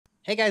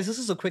Hey guys, this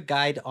is a quick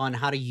guide on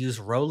how to use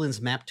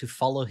Rowland's map to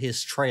follow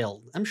his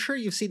trail. I'm sure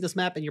you've seen this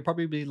map and you're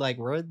probably like,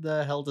 where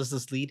the hell does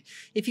this lead?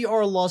 If you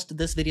are lost,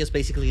 this video is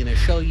basically going to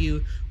show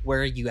you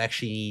where you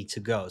actually need to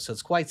go. So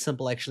it's quite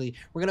simple actually.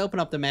 We're going to open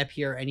up the map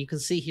here and you can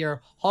see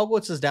here,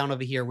 Hogwarts is down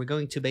over here. We're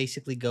going to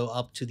basically go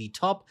up to the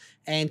top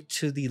and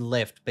to the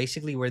left,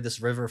 basically where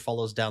this river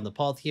follows down the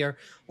path here,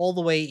 all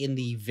the way in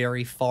the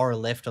very far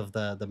left of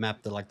the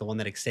map, the one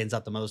that extends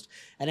out the most.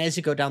 And as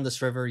you go down this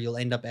river, you'll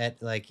end up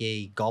at like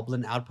a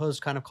goblin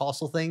outpost kind of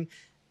castle thing,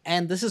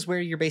 and this is where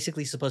you're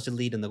basically supposed to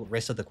lead, and the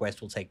rest of the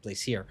quest will take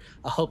place here.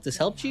 I hope this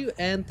helped you,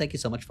 and thank you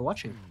so much for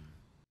watching.